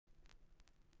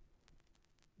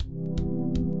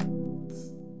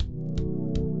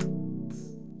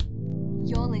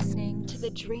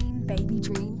Dream Baby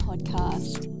Dream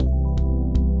podcast.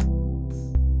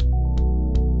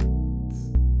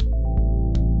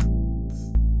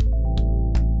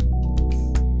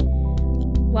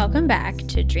 Welcome back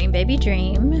to Dream Baby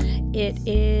Dream. It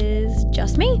is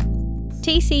just me,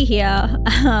 TC here,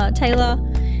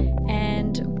 Taylah,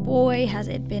 and boy has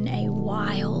it been a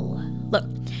while. Look,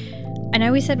 I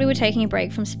know we said we were taking a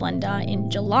break from Splendor in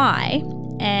July,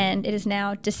 and it is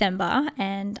now December,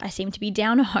 and I seem to be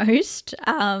down a host.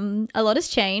 A lot has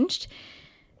changed.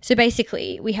 So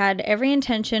basically, we had every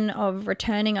intention of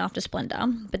returning after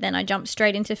Splendor, but then I jumped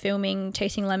straight into filming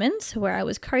Chasing Lemons, where I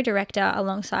was co-director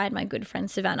alongside my good friend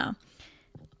Savannah.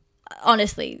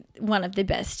 Honestly, one of the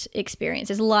best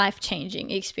experiences,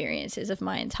 life-changing experiences of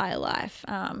my entire life,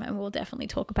 and we'll definitely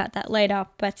talk about that later.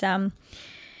 But and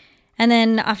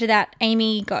then after that,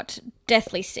 Amy got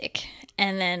deathly sick,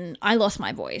 and then I lost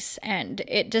my voice, and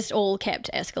it just all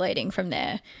kept escalating from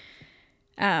there.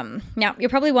 Now, you're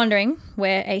probably wondering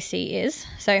where AC is.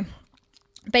 So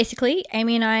basically,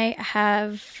 Amy and I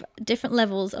have different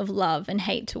levels of love and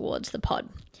hate towards the pod.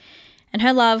 And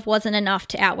her love wasn't enough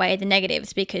to outweigh the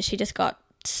negatives because she just got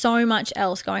so much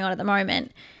else going on at the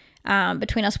moment.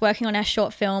 Between us working on our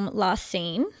short film Last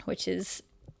Scene, which is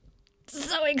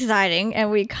so exciting, and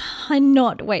we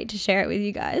cannot wait to share it with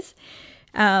you guys.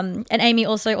 And Amy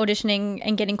also auditioning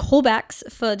and getting callbacks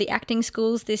for the acting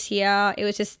schools this year. It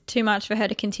was just too much for her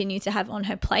to continue to have on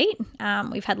her plate.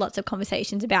 We've had lots of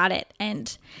conversations about it,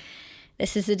 and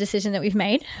this is the decision that we've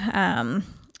made.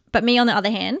 But me, on the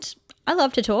other hand, I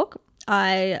love to talk.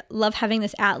 I love having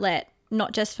this outlet,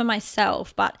 not just for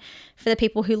myself, but for the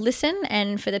people who listen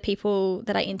and for the people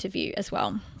that I interview as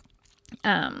well.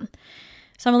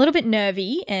 So I'm a little bit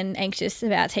nervy and anxious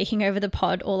about taking over the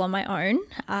pod all on my own,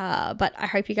 but I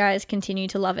hope you guys continue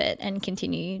to love it and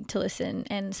continue to listen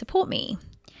and support me.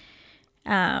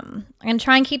 I'm going to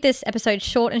try and keep this episode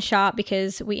short and sharp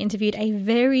because we interviewed a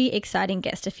very exciting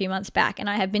guest a few months back, and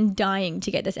I have been dying to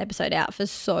get this episode out for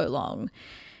so long.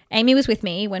 Amy was with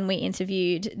me when we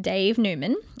interviewed Dave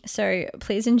Newman, so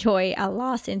please enjoy our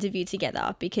last interview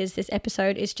together because this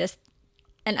episode is just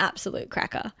an absolute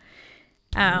cracker.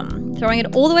 Throwing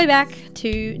it all the way back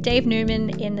to Dave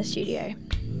Newman in the studio.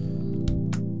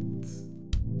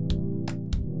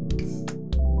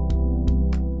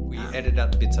 We edit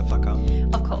out the bits I fuck up.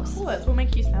 Of course. We'll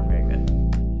make you sound very good.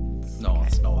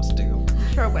 Nice deal.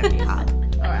 I'm sure it won't be hard.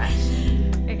 All right.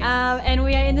 Okay. And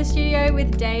we are in the studio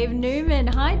with Dave Newman.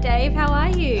 Hi, Dave. How are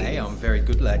you? Hey, I'm very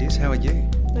good, ladies. How are you?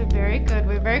 We're very good.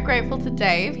 We're very grateful to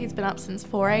Dave. He's been up since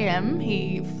 4 a.m.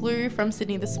 He flew from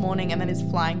Sydney this morning and then is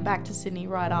flying back to Sydney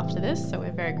right after this, so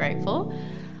we're very grateful.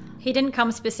 He didn't come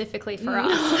specifically for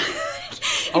us.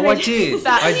 Oh, I did.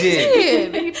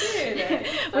 He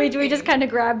did. We just kind of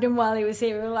grabbed him while he was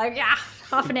here. We were like, yeah,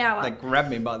 half an hour. They grabbed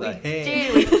me by the hair.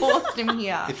 Dude, we forced him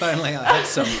here. If only I had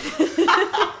some.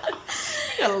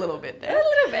 Got a little bit there. A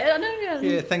little bit. I know.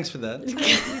 Yeah, thanks for that.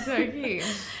 He's so cute.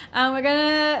 We're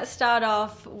going to start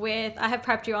off with, I have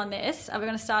prepped you on this. We're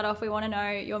going to start off, we want to know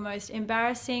your most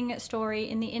embarrassing story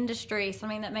in the industry,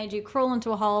 something that made you crawl into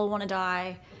a hole, want to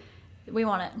die. We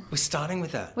want it. We're starting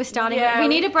with that. We're starting. Yeah, we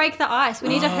need to break the ice. We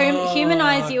need to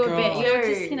humanize you a bit.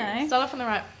 God. You know. Start off on the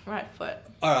right foot.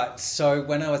 All right, so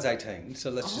when I was 18, so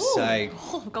let's just say...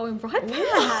 Oh, going right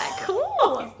back.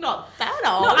 Cool. He's not that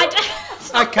old. No, I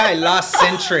don't. Okay, last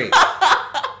century.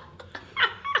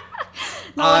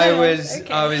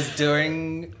 I was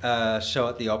doing a show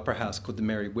at the Opera House called The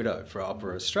Merry Widow for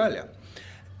Opera Australia.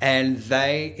 And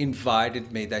they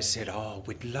invited me. They said, oh,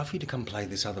 we'd love you to come play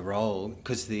this other role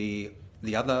because the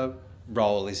other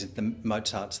role is at the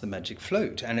Mozart's The Magic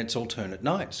Flute and it's alternate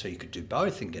nights, so you could do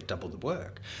both and get double the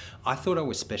work. I thought I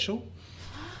was special,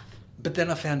 but then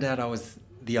I found out I was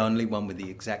the only one with the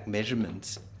exact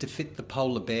measurements to fit the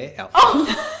polar bear outfit.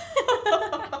 Oh.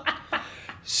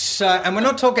 So, and we're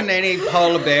not talking any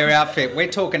polar bear outfit. We're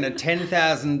talking a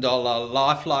 $10,000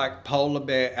 lifelike polar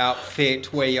bear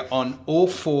outfit where you're on all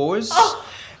fours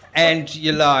and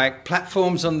you're like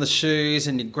platforms on the shoes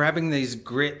and you're grabbing these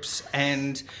grips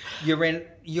and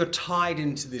you're tied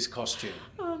into this costume,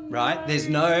 right? There's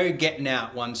no getting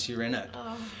out once you're in it.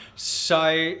 So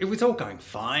it was all going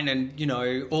fine and, you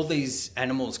know, all these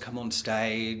animals come on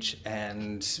stage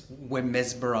and we're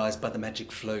mesmerised by the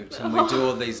magic flute and we do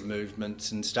all these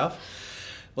movements and stuff.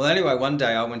 Well, anyway, one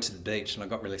day I went to the beach and I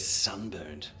got really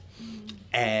sunburned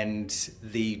and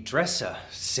the dresser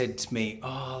said to me,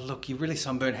 oh, look, you're really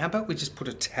sunburned. How about we just put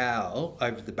a towel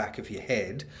over the back of your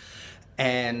head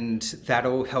and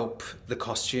that'll help the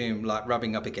costume like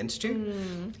rubbing up against you.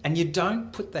 Mm. And you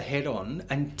don't put the head on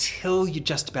until you're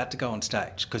just about to go on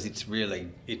stage because it's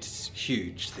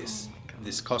huge, this.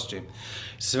 this costume.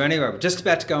 So anyway, we're just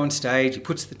about to go on stage. He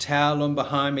puts the towel on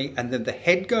behind me, and then the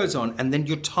head goes on, and then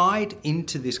you're tied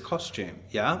into this costume,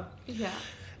 yeah? Yeah.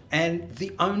 And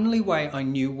the only way I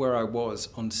knew where I was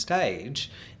on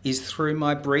stage is through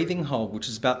my breathing hole, which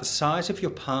is about the size of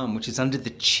your palm, which is under the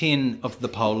chin of the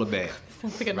polar bear.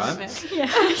 Sounds like a Right? nightmare.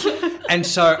 Yeah. And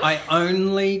so I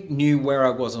only knew where I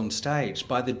was on stage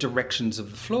by the directions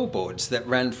of the floorboards that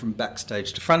ran from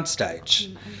backstage to front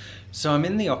stage. So I'm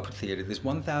in the opera theatre. There's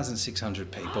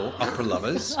 1,600 people, opera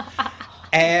lovers.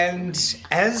 And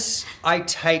as I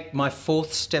take my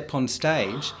fourth step on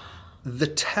stage, the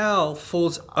towel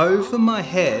falls over my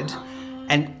head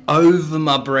and over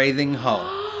my breathing hole.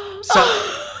 So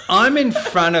I'm in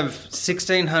front of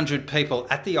 1,600 people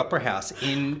at the Opera House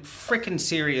in frickin'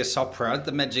 serious opera,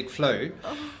 The Magic Flute.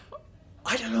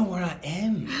 I don't know where I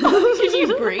am. Did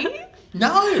you breathe?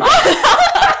 No.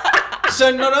 So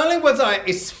not only was I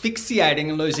asphyxiating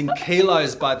and losing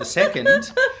kilos by the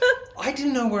second, I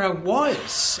didn't know where I was.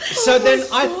 So then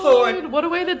I thought, What a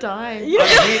way to die.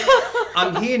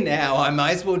 I'm here now. I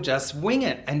may as well just wing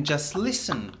it and just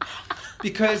listen.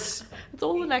 Because, It's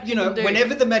all an actor you know, can do.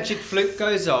 whenever the magic flute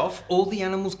goes off, all the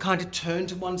animals kind of turn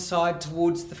to one side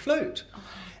towards the flute.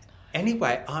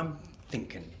 Anyway, I'm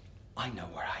thinking, I know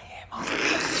where I am.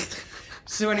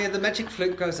 So anyway, the magic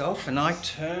flute goes off and I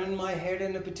turn my head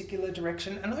in a particular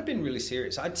direction, and I'd been really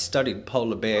serious. I'd studied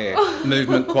polar bear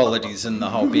movement qualities and the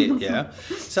whole bit, yeah?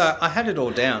 So I had it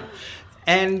all down.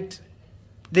 And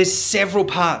there's several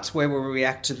parts where we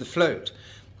react to the flute.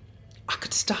 I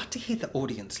could start to hear the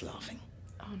audience laughing,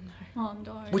 Oh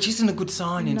no. which isn't a good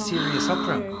sign in serious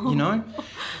opera, you know?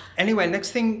 Anyway,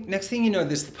 next thing you know,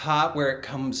 there's the part where it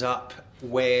comes up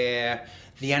where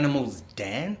the animals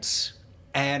dance,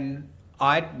 and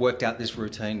I'd worked out this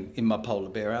routine in my polar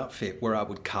bear outfit where I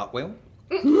would cartwheel.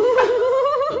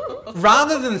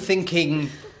 Rather than thinking,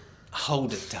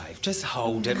 hold it, Dave, just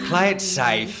hold it, play it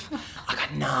safe. I go,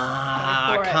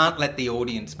 nah, I can't let the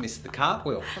audience miss the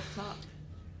cartwheel.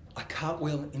 I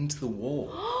cartwheel into the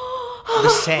wall. The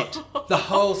set. The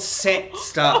whole set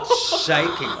starts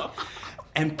shaking.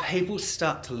 And people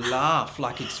start to laugh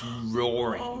like it's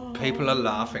roaring. People are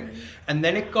laughing. And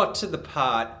then it got to the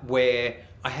part where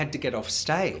I had to get off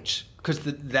stage because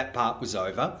that part was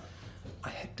over. I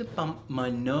had to bump my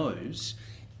nose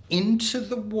into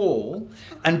the wall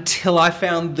until I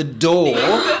found the door.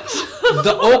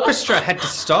 The orchestra had to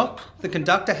stop. The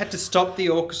conductor had to stop the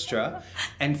orchestra.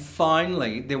 And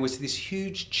finally, there was this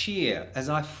huge cheer as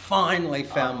I finally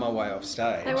found my way off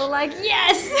stage. They were like,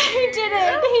 yes, he did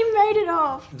it. He made it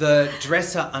off. The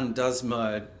dresser undoes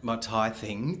my tie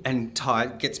thing, and tie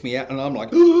gets me out, and I'm like,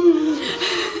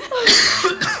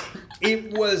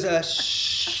 it was a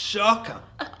shocker.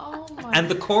 Oh my And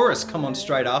the chorus come on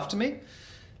straight after me.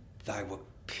 They were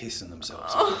pissing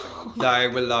themselves laughing. They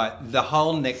were like, the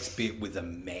whole next bit was a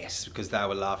mess because they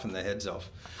were laughing their heads off.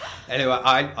 Anyway,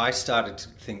 I started to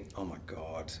think, oh my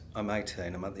God, I'm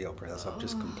 18, I'm at the Opera House, I've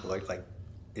just completely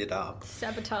it up.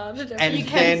 Sabotaged. And You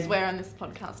can then, swear on this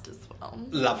podcast as well.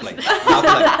 lovely.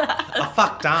 I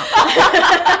fucked up.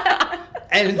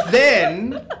 And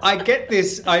then I get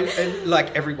this,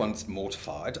 like everyone's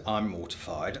mortified, I'm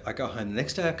mortified. I go home, the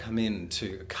next day I come in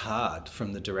to a card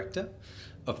from the director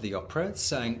of the opera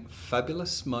saying,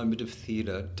 fabulous moment of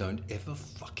theatre, don't ever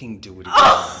fucking do it again.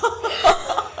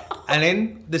 And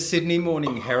in the Sydney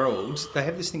Morning Herald, they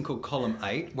have this thing called Column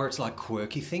 8 where it's like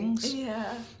quirky things.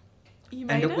 Yeah. You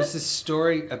made And it was a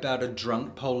story about a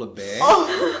drunk polar bear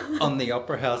on the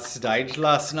Opera House stage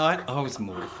last night. I was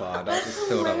mortified. I just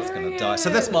thought I was going to die. So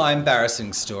that's my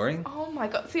embarrassing story. Oh my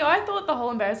God. See, I thought the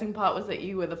whole embarrassing part was that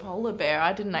you were the polar bear.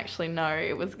 I didn't actually know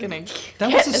it was going to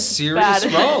That was a serious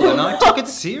role, and I took it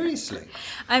seriously.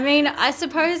 I mean, I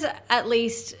suppose at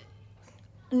least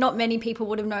not many people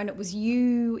would have known it was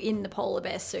you in the polar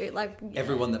bear suit. Like,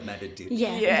 Everyone that mattered did.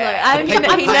 yeah. Yeah. Look,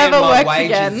 People he paying never my worked wages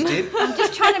again. did. I'm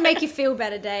just trying to make you feel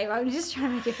better, Dave. I'm just trying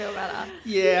to make you feel better.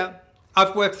 Yeah.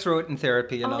 I've worked through it in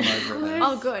therapy and I'm over it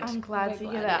now. Oh, good. I'm glad Very to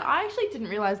hear glad, that. yeah. I actually didn't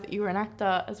realise that you were an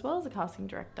actor as well as a casting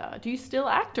director. Do you still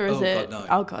act or is Oh, it? God,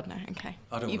 no. Oh, God, no. Okay.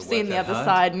 I don't You've wanna seen work the that other hard.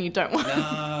 side and you don't want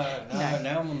No,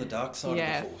 now I'm on the dark side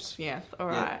Yes, of the force. yes. All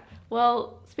Yeah. right.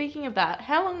 Well, speaking of that,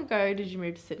 how long ago did you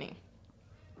move to Sydney?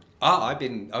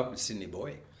 I'm a Sydney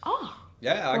boy. Oh,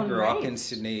 Yeah, I Born grew and up in raised.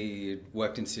 Sydney,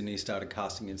 worked in Sydney, started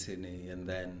casting in Sydney, and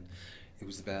then it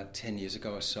was about 10 years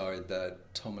ago or so that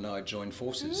Tom and I joined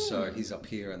forces. So he's up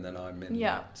here and then I'm in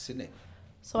Yeah. Sydney.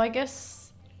 so I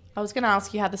guess I was going to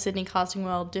ask you how the Sydney casting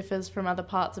world differs from other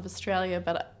parts of Australia,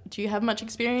 but do you have much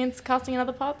experience casting in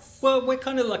other parts? Well, we're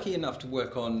kind of lucky enough to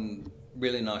work on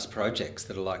really nice projects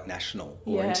that are like national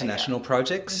or Yeah, international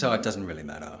projects, so it doesn't really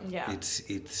matter. Yeah.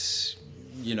 It's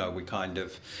you know, we kind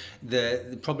of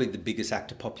probably the biggest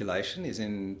actor population is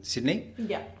in Sydney.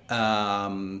 Yeah.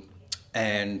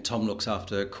 And Tom looks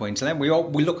after Queensland.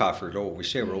 We look after it all. We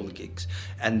share all the gigs,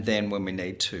 and then when we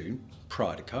need to,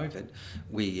 prior to COVID,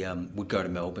 we would go to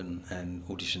Melbourne and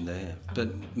audition there.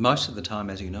 But most of the time,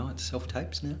 as you know, it's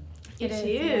self-tapes now. It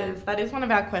is. That is one of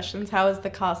our questions. How has the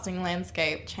casting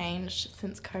landscape changed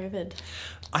since COVID?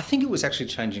 I think it was actually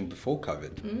changing before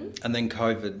COVID, and then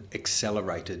COVID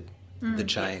accelerated the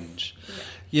change. Yes. Yeah.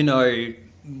 You know,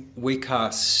 we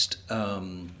cast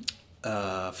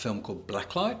a film called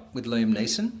Blacklight with Liam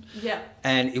Neeson. Yeah.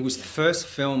 And it was the first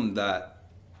film that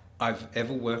I've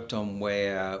ever worked on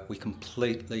where we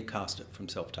completely cast it from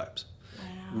self-tapes. Wow.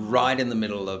 Right in the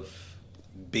middle of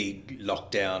big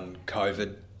lockdown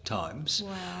COVID times.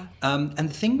 Wow. And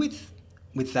the thing with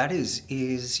that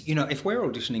is, you know, if we're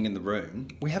auditioning in the room,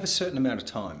 we have a certain amount of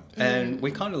time, and we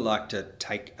kind of like to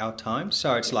take our time.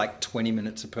 So it's like 20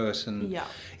 minutes a person. Yeah.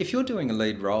 If you're doing a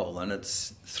lead role and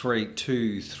it's 3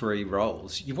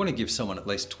 roles, you want to give someone at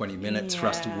least 20 minutes for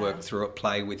us to work through it,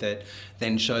 play with it,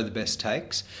 then show the best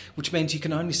takes, which means you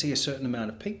can only see a certain amount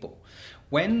of people.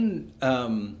 When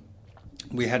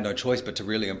we had no choice but to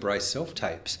really embrace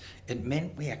self-tapes, it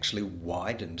meant we actually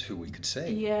widened who we could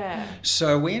see. Yeah.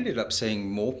 So we ended up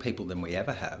seeing more people than we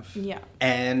ever have. Yeah.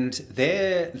 And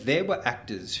there were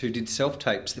actors who did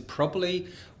self-tapes that probably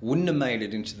wouldn't have made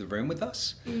it into the room with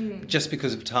us just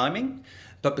because of timing.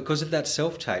 But because of that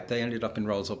self-tape, they ended up in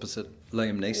roles opposite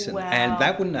Liam Neeson. Wow. And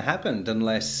that wouldn't have happened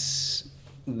unless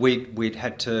we'd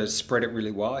had to spread it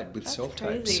really wide with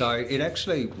self-tapes. crazy. So it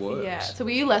actually works. Yeah. So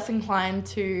were you less inclined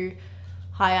to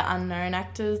hire unknown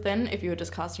actors then if you were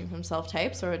just casting from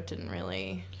self-tapes, or it didn't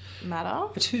really matter?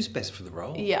 It's who's best for the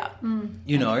role. Yeah.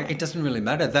 You know, it doesn't really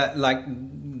matter. That, like,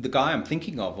 the guy I'm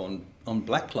thinking of on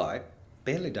Blacklight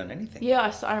barely done anything.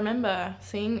 Yeah, I remember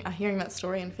hearing that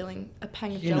story and feeling a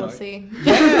pang of jealousy.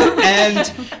 Yeah, and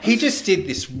he just did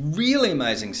this really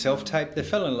amazing self-tape. They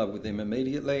fell in love with him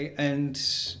immediately, and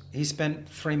he spent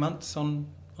 3 months on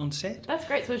set. That's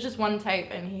great. So it was just one tape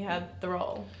and he had the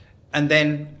role. And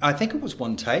then I think it was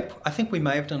one tape. I think we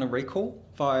may have done a recall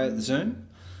via Zoom,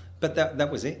 but that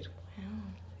was it. Wow.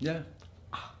 Yeah.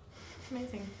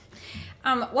 Amazing.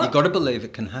 What? You got to believe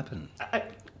it can happen.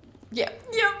 Yeah.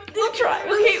 We'll try.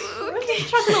 We'll keep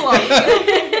trucking along.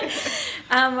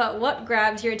 What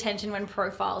grabs your attention when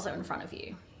profiles are in front of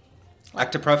you?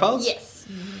 Actor profiles? Yes.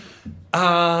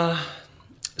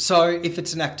 So if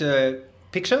it's an actor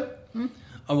picture,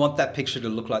 I want that picture to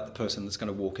look like the person that's going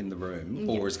to walk in the room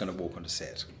or is going to walk on a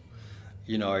set.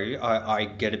 You know, I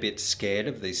get a bit scared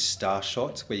of these star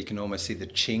shots where you can almost see the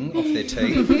ching off their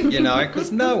teeth, you know,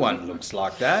 because no one looks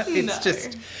like that. It's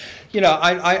just, you know,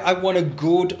 I want a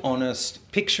good, honest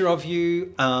picture of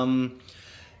you.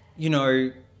 You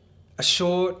know, a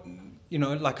short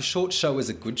show is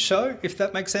a good show, if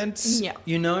that makes sense. Yeah.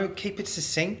 You know, keep it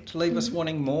succinct, leave us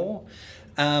wanting more.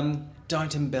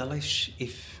 Don't embellish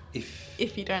if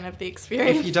you don't have the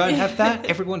experience. If you don't have that,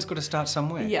 everyone's got to start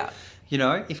somewhere. Yeah. You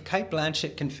know, if Kate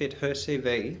Blanchett can fit her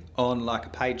CV on like a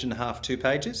page and a half, 2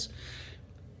 pages,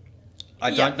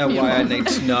 I don't know why I need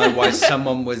to know why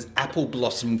someone was Apple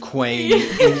Blossom Queen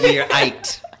in year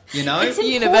 8. You know? It's a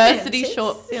university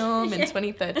short film in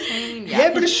 2013.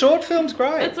 Yeah, but a short film's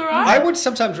great. It's all right. I would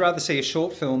sometimes rather see a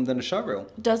short film than a showreel.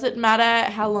 Does it matter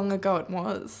how long ago it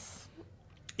was?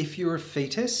 If you're a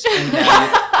fetus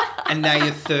and now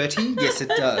you're 30, yes, it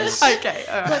does. Okay,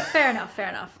 all right. Look, fair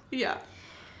enough. Yeah.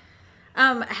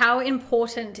 How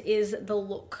important is the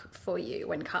look for you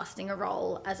when casting a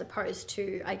role as opposed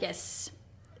to, I guess,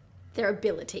 their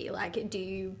ability? Like, do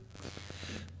you...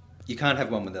 You can't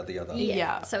have one without the other.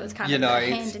 Yeah. So it's kind You of know,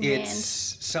 hand in hand.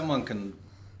 someone can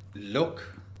look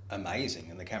amazing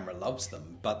and the camera loves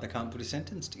them, but they can't put a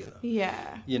sentence together.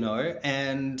 Yeah. You know,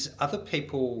 and other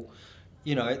people,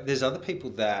 you know, there's other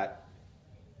people that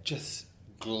just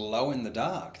glow in the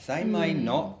dark. They may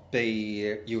not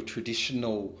be your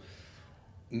traditional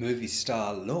movie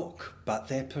star look, but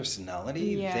their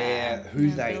personality,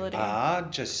 who they ability. are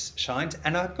just shines.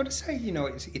 And I've got to say, you know,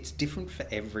 it's different for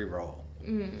every role.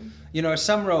 You know,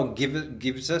 some role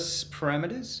gives us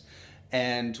parameters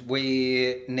and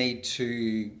we need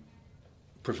to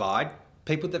provide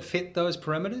people that fit those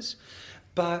parameters.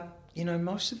 But, you know,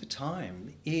 most of the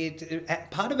time,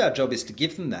 part of our job is to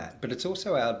give them that, but it's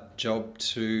also our job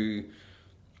to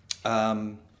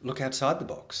look outside the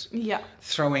box. Yeah.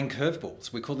 Throw in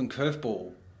curveballs. We call them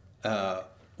curveball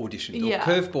auditions or Yeah.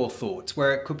 curveball thoughts,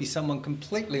 where it could be someone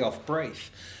completely off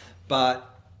brief,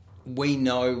 but we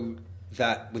know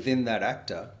that within that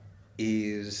actor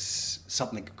is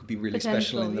something that could be really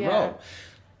special Potential, in the yeah.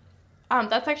 role.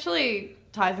 That's actually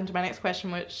ties into my next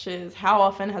question, which is how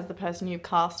often has the person you've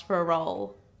cast for a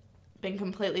role been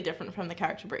completely different from the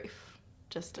character brief?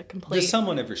 Just a complete... There's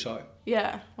someone every show.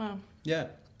 Yeah, wow. Yeah,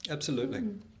 absolutely.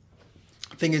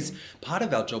 Thing is, part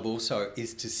of our job also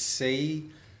is to see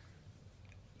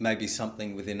maybe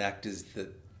something within actors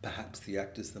that perhaps the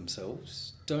actors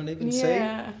themselves don't even see.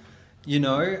 You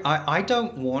know, I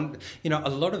don't want, you know, a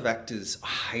lot of actors, I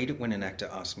hate it when an actor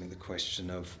asks me the question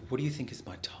of, what do you think is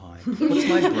my type? What's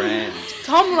my brand?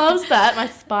 Tom loves that, my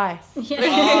spice.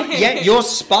 Yeah, your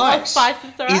spice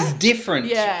spices are is right.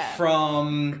 different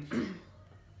from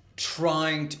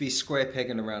trying to be square peg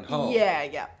in a round hole.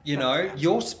 Yeah. You know,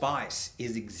 your spice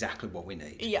is exactly what we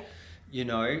need. Yeah. You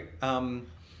know,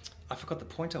 I forgot the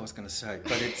point I was going to say,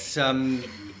 but it's,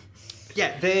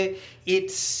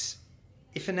 it's,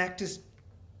 if an actor's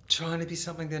trying to be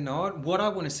something they're not, what I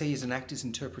want to see is an actor's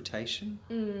interpretation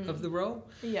of the role.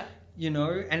 Yeah. You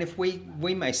know, and if we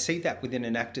may see that within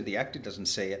an actor, the actor doesn't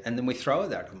see it, and then we throw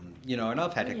it at them, you know, and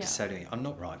I've had actors say to me, I'm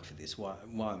not right for this, why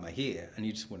am I here? And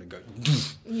you just want to go,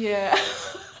 Yeah.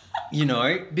 you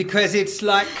know, because it's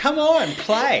like, come on,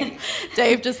 play.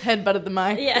 Dave just headbutted the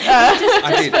mic. Yeah.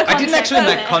 I didn't actually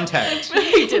make contact.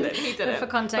 He did it. For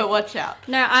context. But watch out.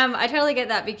 No, I totally get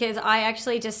that because I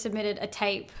actually just submitted a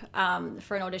tape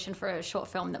for an audition for a short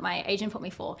film that my agent put me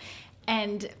for.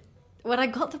 And when I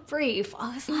got the brief,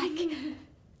 I was like,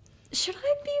 should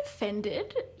I be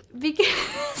offended?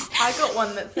 Because I got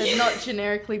one that said not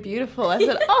generically beautiful. I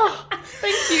said, oh,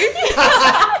 thank you.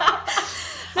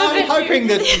 I'm hoping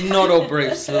that not all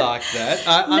briefs are like that.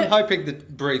 I'm hoping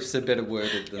that briefs are better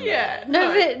worded than that. Yeah.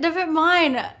 No, but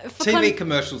mine. TV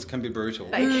commercials can be brutal.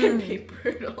 They can be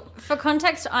brutal. For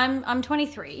context, I'm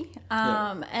 23,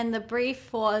 and the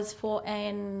brief was for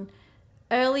an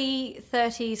early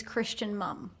 30s Christian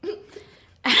mum. And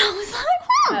I was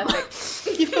like,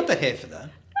 Perfect. You've got the hair for that.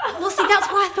 well, see, that's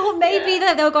why I thought maybe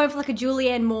that they were going for like a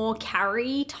Julianne Moore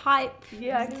Carrie type,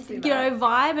 Yeah, I can see that. you know,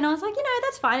 vibe. And I was like, you know,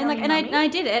 that's fine. And like, Carrie and I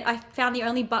did it. I found the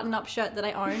only button-up shirt that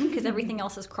I own because everything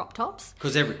else is crop tops.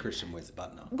 Because every Christian wears a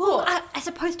button up. Well, as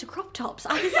opposed to crop tops,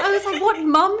 I was like, what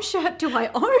mum shirt do I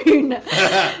own?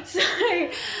 So,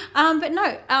 but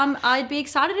no, I'd be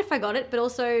excited if I got it, but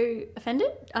also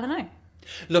offended. I don't know.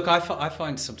 Look, I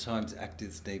find sometimes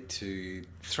actors need to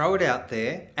throw it out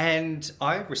there, and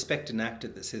I respect an actor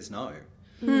that says no.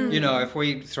 You know, if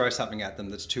we throw something at them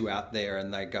that's too out there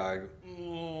and they go,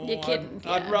 You're kidding.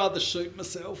 I'd rather shoot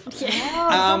myself. Wow, does that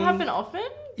happen often?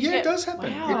 Yeah, it does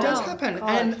happen. Wow. It does happen. God.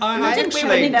 And I Imagine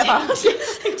actually... women never.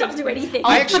 Don't do anything.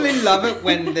 I actually love it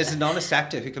when there's an honest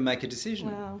actor who can make a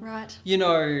decision. Wow. Right. You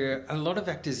know, a lot of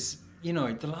actors, you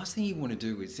know, the last thing you want to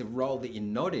do is a role that you're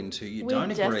not into, you We're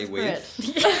don't agree desperate.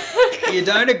 with. You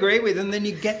don't agree with, and then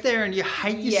you get there and you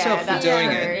hate yourself for that's doing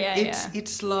true. it. Yeah,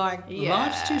 It's like, Yeah.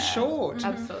 life's too short.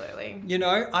 Absolutely. You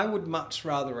know, I would much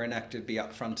rather an actor be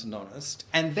upfront and honest.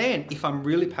 And then, if I'm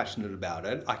really passionate about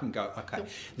it, I can go, okay,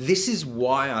 this is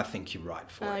why I think you're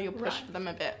right for it. You'll push for them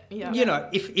a bit. Yeah. You know,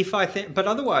 if I think, but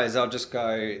otherwise I'll just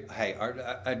go, hey,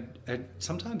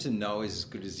 sometimes a no is as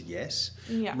good as a yes,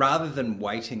 rather than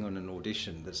waiting on an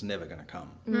audition that's never going to come.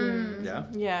 Yeah?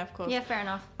 Yeah, of course. Yeah, fair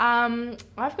enough.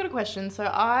 I've got a question. So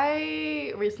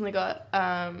I recently got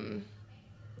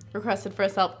requested for a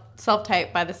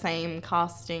self-tape by the same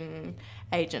casting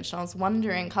agent. And I was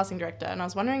wondering, casting director, and I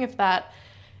was wondering if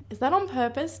is that on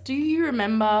purpose? Do you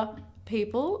remember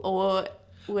people, or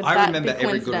would I that remember be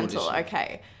every good coincidental? audition.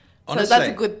 Okay. Honestly, so that's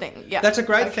a good thing. Yeah. That's a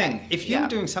great Okay. thing. If you were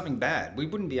doing something bad, we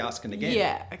wouldn't be asking again.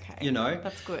 Yeah, okay. You know?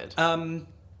 That's good.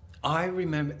 I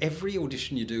remember every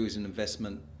audition you do is an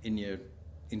investment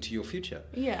into your future.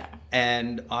 Yeah.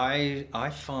 And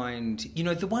I find, you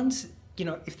know, the ones, you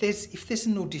know, if there's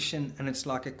an audition and it's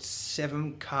like a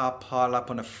 7-car pile up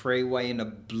on a freeway in a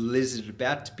blizzard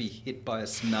about to be hit by a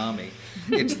tsunami,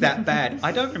 it's that bad.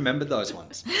 I don't remember those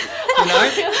ones. You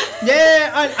know?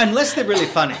 Yeah, unless they're really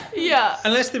funny. Yeah.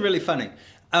 Unless they're really funny.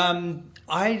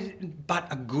 But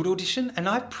a good audition, and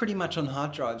I pretty much on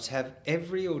hard drives have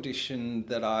every audition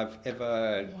that I've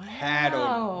ever had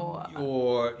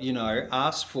or you know,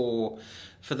 asked for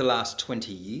the last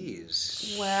 20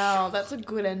 years. Wow, that's a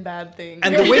good and bad thing.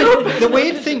 And the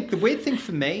weird thing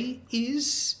for me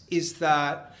is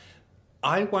that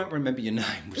I won't remember your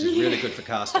name, which is really good for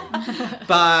casting.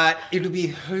 But it'll be,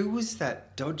 who was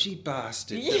that dodgy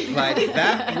bastard that played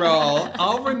that role?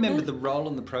 I'll remember the role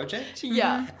on the project.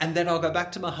 Yeah. And then I'll go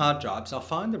back to my hard drives, I'll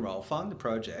find the role, find the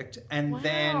project, and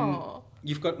then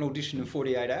you've got an audition in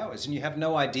 48 hours and you have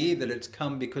no idea that it's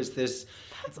come because there's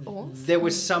That's awesome. there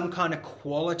was some kind of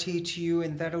quality to you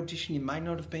in that audition. You may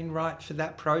not have been right for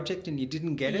that project and you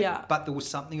didn't get it, Yeah. but there was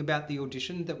something about the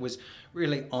audition that was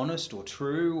really honest or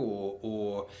true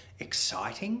or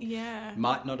exciting. Yeah.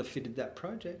 Might not have fitted that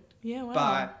project. Yeah, wow.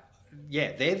 But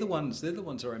yeah, they're the ones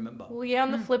I remember. Well, yeah,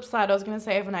 on the flip side, I was going to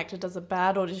say if an actor does a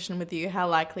bad audition with you, how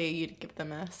likely are you to give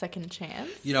them a second chance?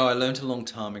 You know, I learned a long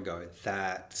time ago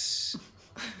that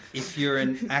if you're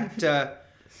an actor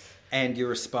and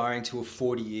you're aspiring to a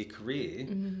 40-year career,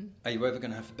 are you ever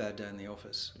going to have a bad day in the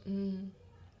office?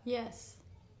 Yes.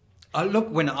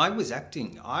 Look, when I was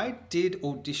acting, I did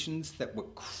auditions that were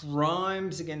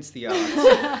crimes against the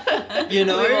arts. You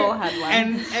know, We've all had one.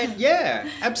 and yeah,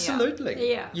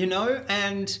 absolutely. Yeah. You know,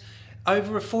 and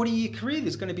over a 40-year career,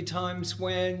 there's going to be times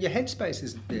when your headspace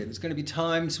isn't there. There's going to be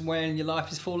times when your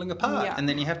life is falling apart, Yeah. and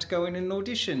then you have to go in and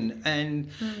audition. And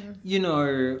you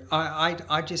know,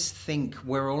 I just think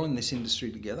we're all in this industry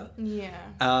together.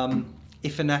 Yeah.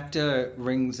 If an actor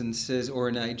rings and says, or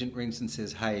an agent rings and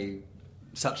says, "Hey,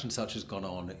 such and such has gone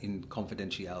on in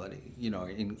confidentiality, you know,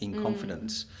 in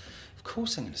confidence," of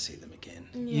course I'm going to see them again.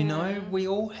 You know, Yeah. we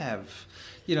all have,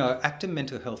 you know, actor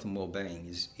mental health and well-being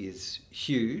is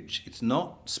huge. It's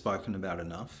not spoken about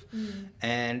enough.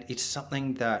 And it's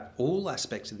something that all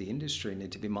aspects of the industry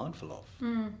need to be mindful of.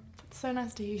 It's so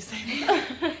nice to hear you say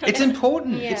that. It's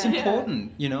important. Yeah. It's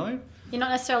important, you know. You're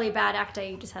not necessarily a bad actor,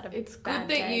 you just had a It's bad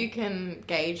good that day. you can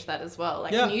gauge that as well.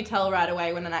 Like, Yeah. can you tell right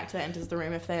away when an actor enters the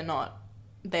room if they're not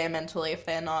there mentally, if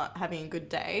they're not having a good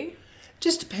day?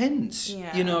 Just depends.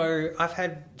 Yeah. You know, I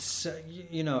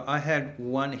had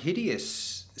one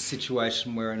hideous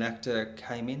situation where an actor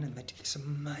came in and they did this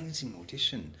amazing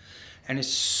audition. And as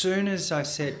soon as I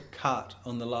said cut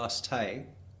on the last take,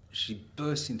 she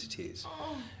burst into tears.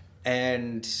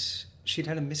 And she'd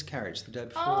had a miscarriage the day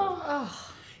before.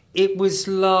 It was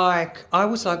like, I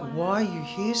was like, why are you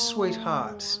here,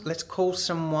 sweetheart? Let's call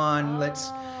someone.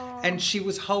 And she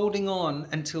was holding on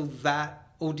until that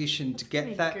audition to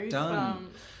get that done.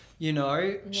 You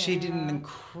know, she did an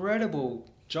incredible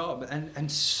job and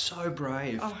so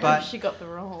brave. I hope but she got the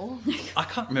role. I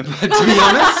can't remember, to be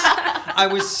honest. I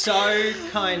was so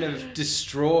kind of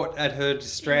distraught at her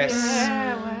distress.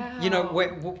 Yeah, wow. You know,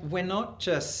 we're not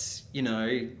just, you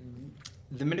know,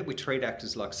 the minute we treat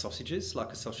actors like sausages,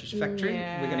 like a sausage factory,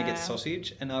 we're going to get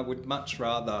sausage. And I would much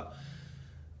rather,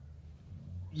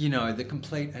 you know, the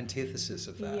complete antithesis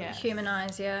of that. Yeah.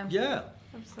 Humanize, yeah. Yeah.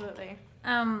 Absolutely.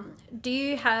 Do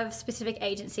you have specific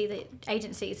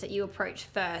agencies that you approach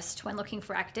first when looking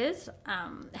for actors?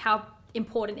 How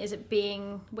important is it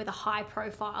being with a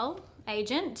high-profile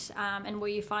agent? And will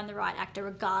you find the right actor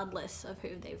regardless of who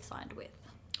they've signed with?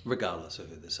 Regardless of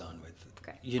who they're signed with.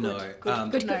 Okay. You know,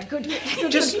 Good.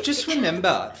 just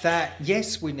remember that,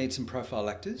 yes, we need some profile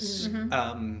actors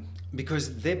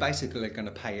because they're basically going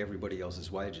to pay everybody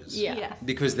else's wages. Yeah. Yes.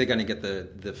 Because they're going to get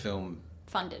the film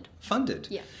Funded.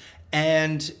 Yeah.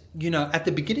 And, you know, at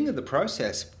the beginning of the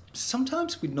process,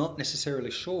 sometimes we're not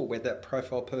necessarily sure where that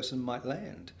profile person might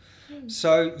land.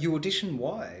 So you audition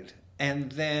wide,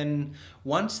 and then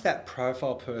once that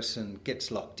profile person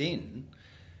gets locked in,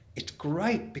 it's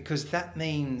great because that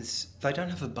means they don't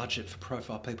have a budget for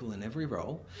profile people in every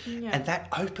role. Yeah. And that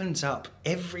opens up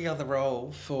every other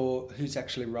role for who's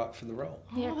actually right for the role.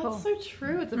 Yeah, Oh, cool. that's so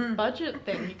true. It's a budget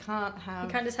thing. You can't have You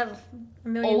can't just have a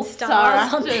million all-star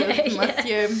stars on actors there. unless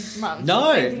you're Martin No,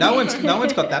 Scorsese. no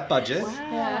one's got that budget.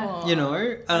 Wow. You know,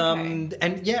 Okay.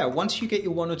 and yeah, once you get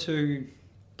your one or two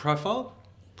profile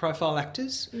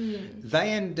actors, they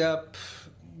end up,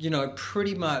 you know,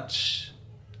 pretty much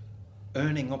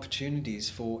earning opportunities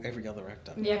for every other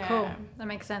actor. Yeah, cool. Yeah. That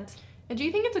makes sense. And do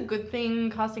you think it's a good thing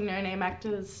casting no-name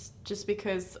actors just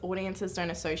because audiences don't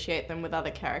associate them with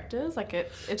other characters? Like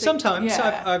it's Sometimes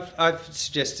yeah. I've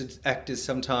suggested actors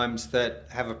sometimes that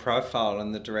have a profile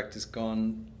and the director's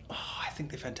gone, oh, I think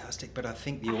they're fantastic, but I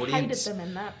think the audience hated them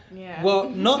in that. Yeah. Well,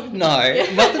 not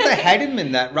that they hated them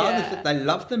in that, rather Yeah. that they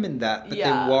loved them in that, but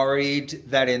Yeah. they're worried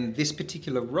that in this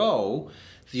particular role,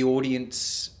 the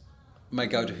audience may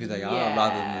go to who they are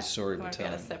rather than the story we're Won't be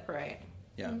able telling. to separate.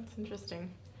 Yeah. That's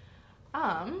interesting.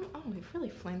 We've really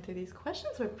flown through these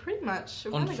questions. We've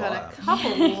On only got a fire.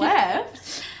 couple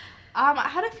left. I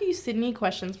had a few Sydney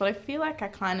questions, but I feel like I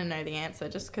kind of know the answer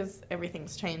just because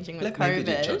everything's changing with Let me COVID.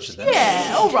 be the judge of that.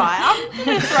 Yeah, all right. I'm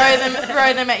going to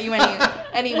throw them at you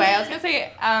anyway. I was going to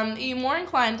say, are you more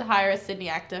inclined to hire a Sydney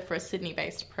actor for a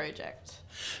Sydney-based project?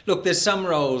 Look, there's some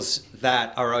roles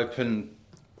that are open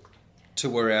to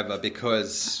wherever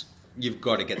because you've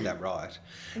got to get that right.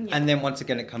 Yeah. And then once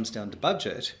again, it comes down to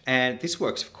budget. And this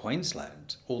works for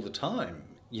Queensland all the time,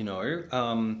 you know.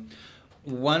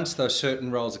 once those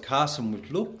certain roles are cast and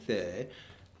would look there,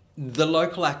 the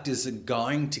local actors are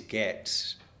going to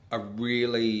get a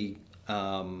really,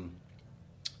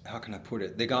 how can I put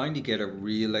it? They're going to get a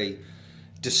really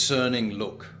discerning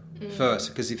look first,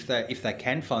 because if they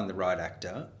can find the right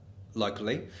actor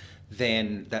locally,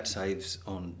 then that saves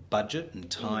on budget and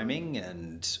timing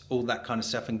and all that kind of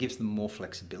stuff, and gives them more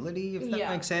flexibility, if that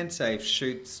makes sense. Say if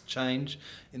shoots change,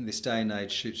 in this day and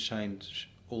age, shoots change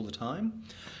all the time.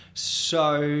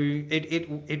 So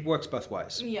it works both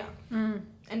ways. Yeah.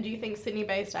 And do you think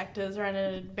Sydney-based actors are at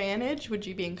an advantage? Would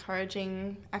you be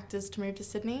encouraging actors to move to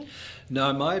Sydney?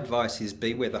 No, my advice is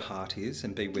be where the heart is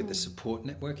and be where the support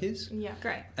network is. Yeah.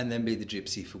 Great. And then be the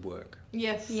gypsy for work.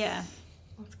 Yes. Yeah.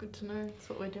 That's good to know. That's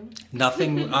what we're doing.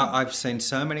 Nothing. I've seen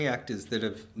so many actors that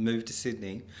have moved to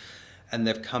Sydney and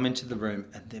they've come into the room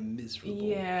and they're miserable.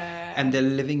 Yeah. And they're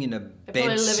living in a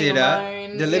bed sitter.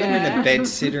 Alone. They're living in a bed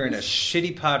sitter in a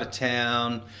shitty part of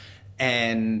town,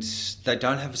 and they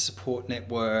don't have a support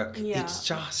network. Yeah. It's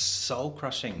just soul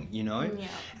crushing, you know? Yeah.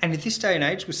 And at this day and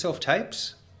age with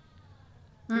self-tapes,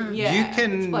 Yeah. you it's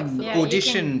can flexible. Yeah, you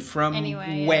audition can from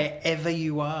anywhere, wherever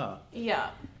you are. Yeah.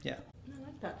 Yeah. I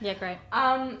like that. Yeah, great.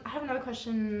 I have another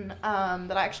question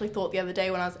that I actually thought the other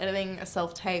day when I was editing a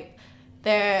self-tape.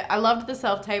 I loved the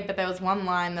self-tape, but there was one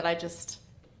line that I just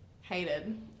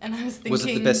hated. And I was thinking... Was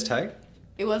it the best take?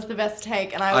 It was the best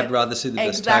take. And I'd rather see the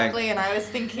best take. Exactly, and I was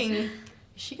thinking, is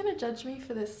she going to judge me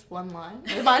for this one line?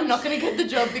 Am I not going to get the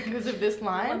job because of this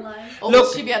line? One line. Or Look,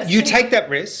 will she be able to you sing? take that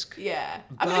risk. Yeah.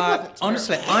 But I mean, it wasn't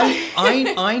honestly,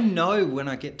 terrible. I know when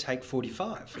I get take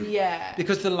 45. Yeah.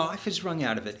 Because the life is wrung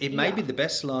out of it. It may Yeah. be the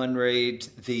best line read,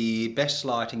 the best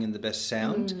lighting and the best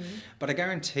sound, but I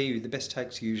guarantee you the best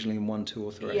take's usually in 1, 2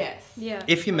 or 3. Yes. Yeah.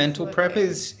 If your mental prep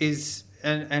Absolutely. is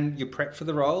and your prep for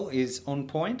the role is on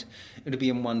point, it'll be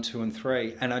in 1, 2 and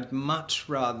 3. And I'd much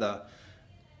rather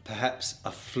perhaps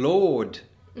a flawed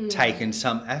take in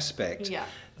some aspect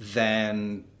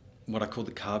than what I call the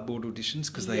cardboard auditions,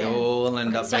 because they all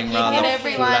end up So being you rather Get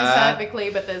every line flat. perfectly,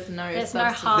 but there's no There's no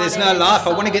substance. heart. There's in no it, life. I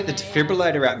soul want to get the in it,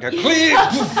 defibrillator out and go, click!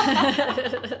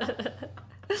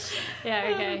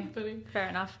 Yeah, okay. Fair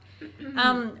enough.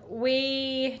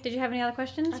 Did you have any other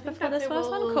questions think before that's this it. first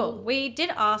one? We'll- Cool. We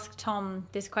did ask Tom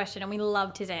this question and we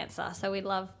loved his answer, so we'd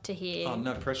love to hear. Oh,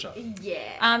 no pressure. Yeah.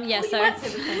 Yeah, Well, you so might say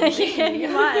the same thing. yeah, you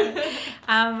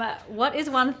might. What is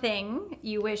one thing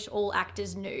you wish all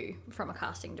actors knew from a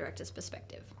casting director's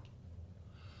perspective?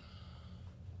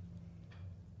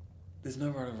 There's no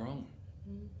right or wrong.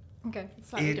 Okay.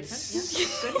 Slightly It's-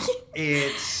 different. Yeah.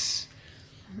 It's,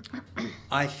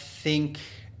 I think,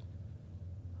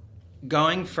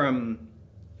 going from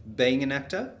being an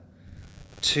actor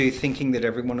to thinking that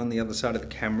everyone on the other side of the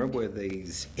camera were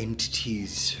these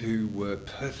entities who were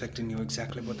perfect and knew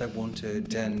exactly what they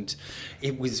wanted, and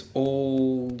it was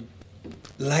all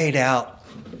laid out.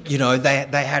 You know, they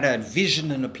had a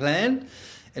vision and a plan.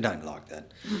 I don't like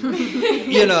that.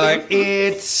 You know,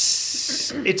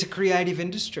 it's a creative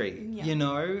industry. Yeah. You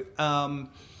know,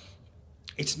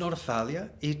 it's not a failure.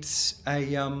 It's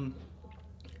a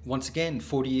once again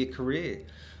 40-year career.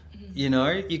 You know,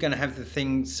 you're going to have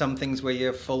some things where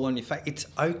you fall on your face. It's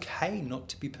okay not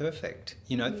to be perfect.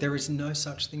 You know, there is no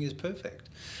such thing as perfect.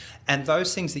 And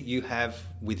those things that you have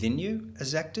within you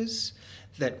as actors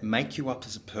that make you up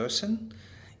as a person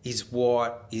is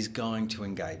what is going to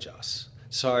engage us.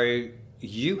 So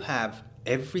you have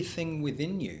everything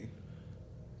within you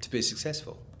to be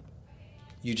successful.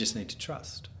 You just need to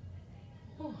trust.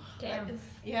 Damn.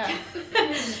 Yeah.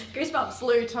 Goosebumps.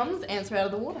 Blew Tom's answer out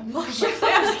of the water. And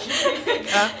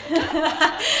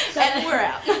we're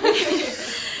out.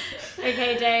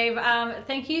 Okay, Dave,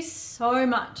 thank you so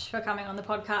much for coming on the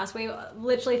podcast. We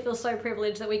literally feel so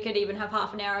privileged that we could even have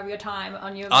half an hour of your time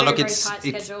on your very tight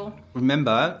schedule.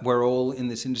 Remember, we're all in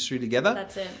this industry together.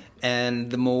 That's it.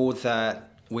 And the more that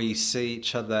we see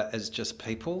each other as just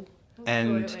people,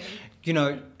 and, Absolutely. you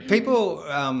know, people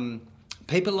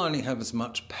only have as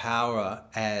much power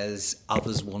as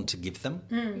others want to give them.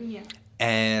 Yeah.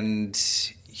 And,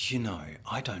 you know,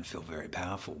 I don't feel very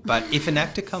powerful. But if an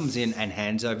actor comes in and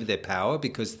hands over their power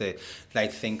because they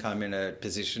think I'm in a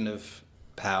position of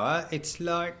power, it's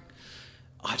like,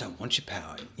 I don't want your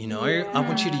power, you know? I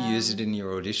want you to use it in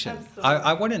your audition.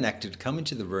 I want an actor to come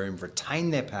into the room,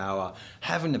 retain their power,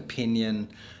 have an opinion,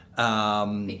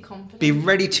 Be confident. be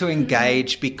ready to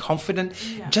engage, be confident.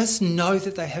 Yeah. Just know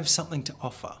that they have something to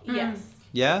offer. Yes.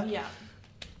 Yeah? Yeah.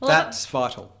 Well, That's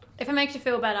vital. If it makes you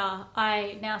feel better,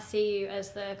 I now see you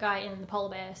as the guy in the polar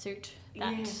bear suit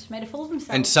that made a fool of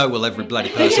himself. And so will every bloody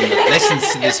person that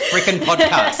listens to this freaking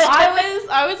podcast.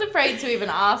 I was afraid to even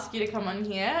ask you to come on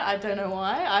here. I don't know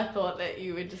why. I thought that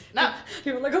you would just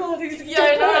You were like, oh, these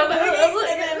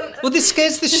Well, this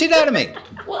scares the shit out of me.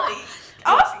 Well,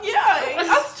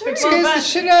 us too. It scares the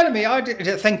shit out of me.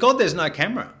 Thank God there's no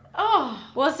camera. Oh,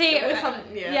 well, see,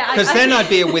 Because then I'd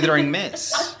be a withering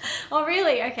mess. Oh,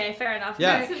 really? Okay, fair enough.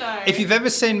 Yeah. No. If you've ever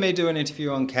seen me do an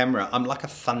interview on camera, I'm like a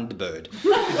Thunderbird.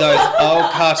 Those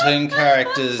old cartoon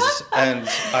characters, and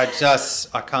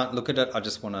I can't look at it. I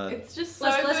just want to. It's just so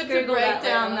Let's good to Google break that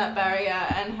down later. that barrier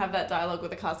and have that dialogue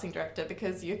with the casting director,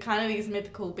 because you're kind of these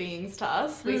mythical beings to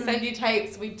us. We send you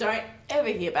tapes, we don't ever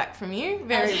hear back from you.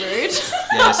 Very rude.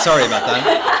 Yeah, sorry about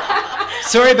that.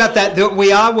 Sorry about that.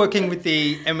 We are working with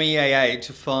the MEAA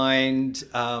to find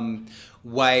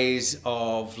ways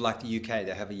of, like the UK,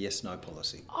 they have a yes/no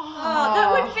policy. Oh,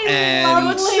 that would be And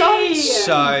lovely.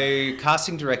 so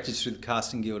casting directors through the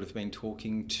Casting Guild have been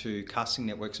talking to casting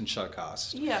networks and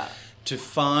Showcast Yeah. to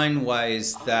find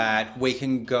ways that we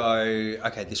can go,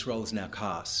 okay, this role is now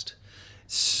cast.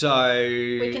 So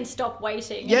We can stop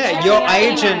waiting. yeah, and your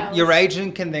checking out emails. your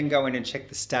agent can then go in and check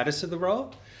the status of the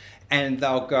role, and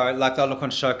they'll go, like, they'll look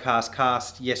on Showcast,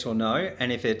 cast yes or no,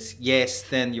 and if it's yes,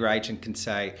 then your agent can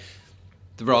say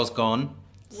the role's gone.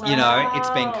 You know, it's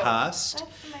been Wow. cast.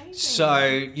 That's amazing. So,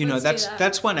 you know, Let's do that.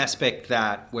 that's one aspect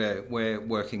that we're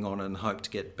working on and hope to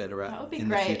get better at That would be in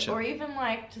the great. future. Or even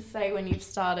like to say when you've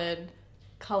started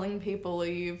culling people, or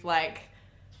you've like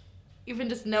even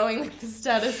just knowing like the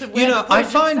status of where You know, the I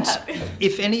project's find at.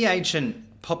 if any agent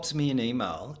pops me an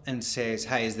email and says,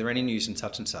 hey, is there any news in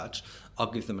such and such, I'll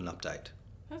give them an update.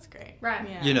 That's great. Right.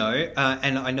 Yeah. You know,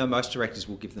 and I know most directors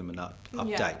will give them an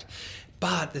update. Yeah.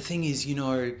 But the thing is, you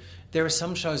know, there are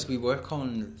some shows we work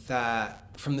on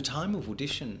that from the time of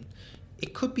audition,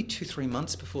 it could be 2-3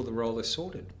 months before the role is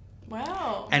sorted.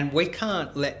 Wow. And we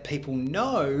can't let people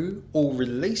know or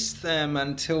release them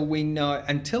until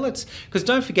it's... Because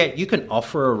don't forget, you can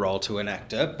offer a role to an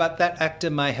actor, but that actor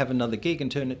may have another gig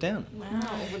and turn it down. Wow.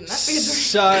 Wouldn't that be a dream?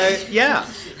 So, yeah.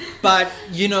 But,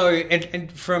 you know,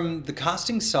 and from the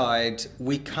casting side,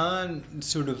 we can't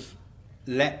sort of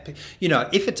you know,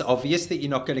 if it's obvious that you're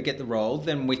not going to get the role,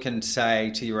 then we can say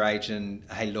to your agent,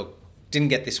 hey, look, didn't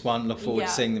get this one, look forward to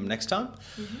seeing them next time.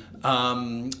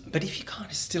 But if you're kind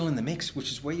of still in the mix,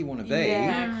 which is where you want to be,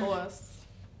 Yeah, of course.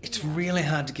 it's really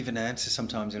hard to give an answer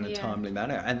sometimes in a timely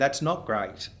manner, and that's not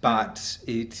great, but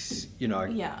it's, you know,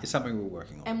 it's something we're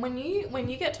working on. And when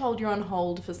you get told you're on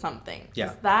hold for something,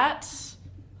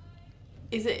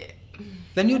 is it...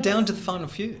 Then you're down to the final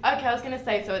few. Okay, I was going to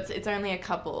say, so it's only a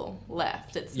couple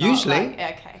left. It's not Usually.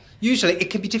 okay. Usually,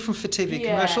 it can be different for TV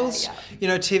commercials. Yeah. You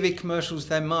know, TV commercials,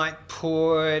 they might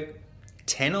put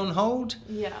 10 on hold.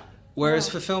 Yeah. Whereas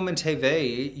for film and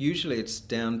TV, usually it's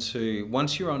down to,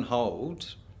 once you're on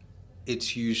hold,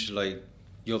 it's usually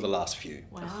you're the last few.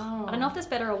 Wow. I don't know if that's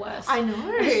better or worse. I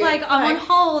know. It's like I'm on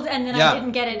hold and then I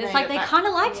didn't get it. It's Made like it they back. kind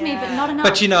of liked me, but not enough.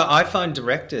 But, you know, I find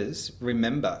directors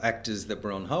remember actors that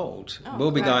were on hold. We'll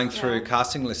be going through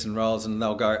casting lists and roles, and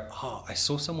they'll go, oh, I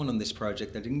saw someone on this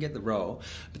project, they didn't get the role,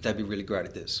 but they'd be really great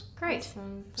at this. Great.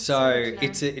 So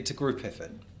it's a group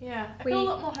effort. Yeah, I feel a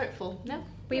lot more hopeful. No,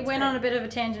 We went on a bit of a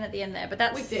tangent at the end there, but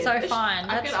that's We did. so fine.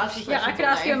 I could ask you I could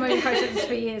ask you a million questions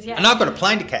for years. Yeah. And I've got a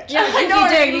plane to catch. Yeah,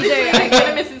 you do. I'm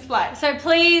gonna miss his flight. So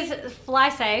please fly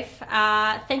safe.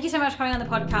 Thank you so much for coming on the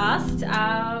podcast.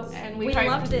 And we loved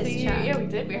hope to this see you. chat. Yeah, we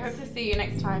did. We hope to see you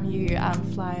next time you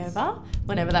fly over,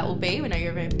 whenever that will be. We know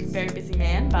you're a very, very busy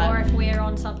man, but Or if we're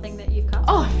on something that you've cast.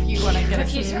 if you want to get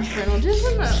us in for an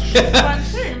audition, that's fun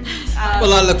too.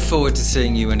 Well, I look forward to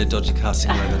seeing you in a dodgy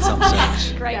casting room at some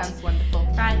stage. Great. Sounds wonderful.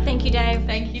 Right. Thank you, Dave.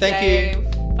 Thank you, Thank you.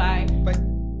 Dave. Bye. Bye.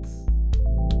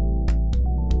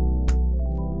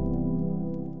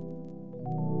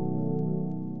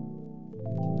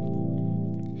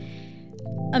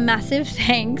 A massive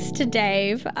thanks to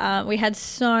Dave. We had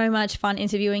so much fun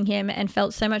interviewing him and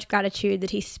felt so much gratitude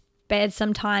that he spared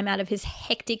some time out of his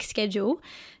hectic schedule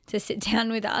to sit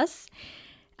down with us.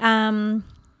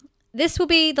 This will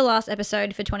be the last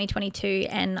episode for 2022,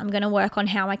 and I'm going to work on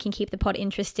how I can keep the pod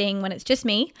interesting when it's just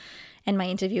me and my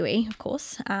interviewee, of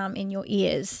course, in your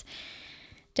ears.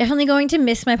 Definitely going to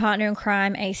miss my partner in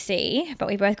crime, AC, but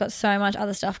we both got so much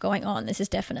other stuff going on. This is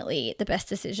definitely the best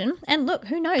decision. And look,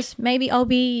 who knows? Maybe I'll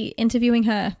be interviewing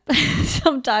her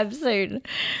sometime soon.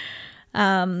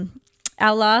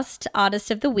 Our last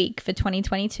artist of the week for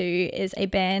 2022 is a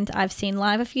band I've seen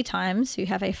live a few times who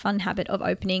have a fun habit of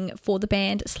opening for the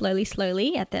band Slowly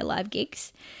Slowly at their live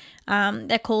gigs.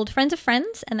 They're called Friends of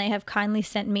Friends, and they have kindly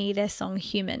sent me their song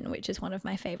Human, which is one of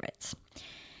my favorites.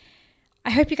 I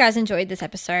hope you guys enjoyed this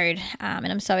episode, and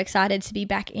I'm so excited to be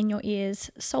back in your ears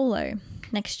solo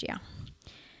next year.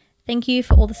 Thank you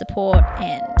for all the support,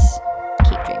 and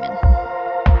keep dreaming.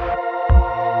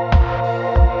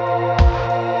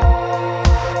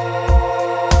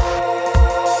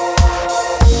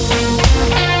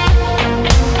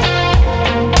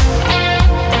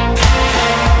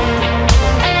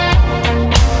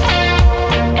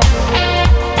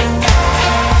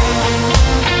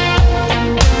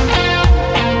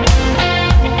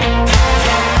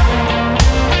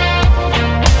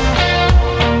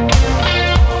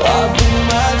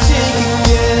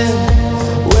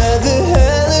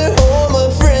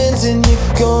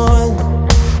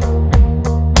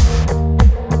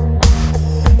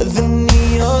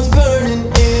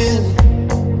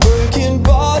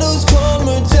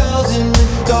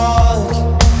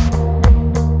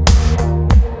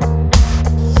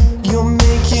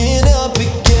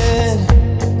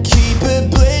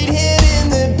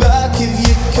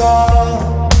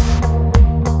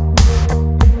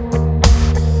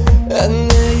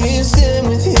 And then you stand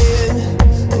with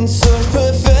him, and such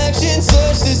perfection,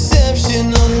 such deception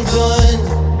undone.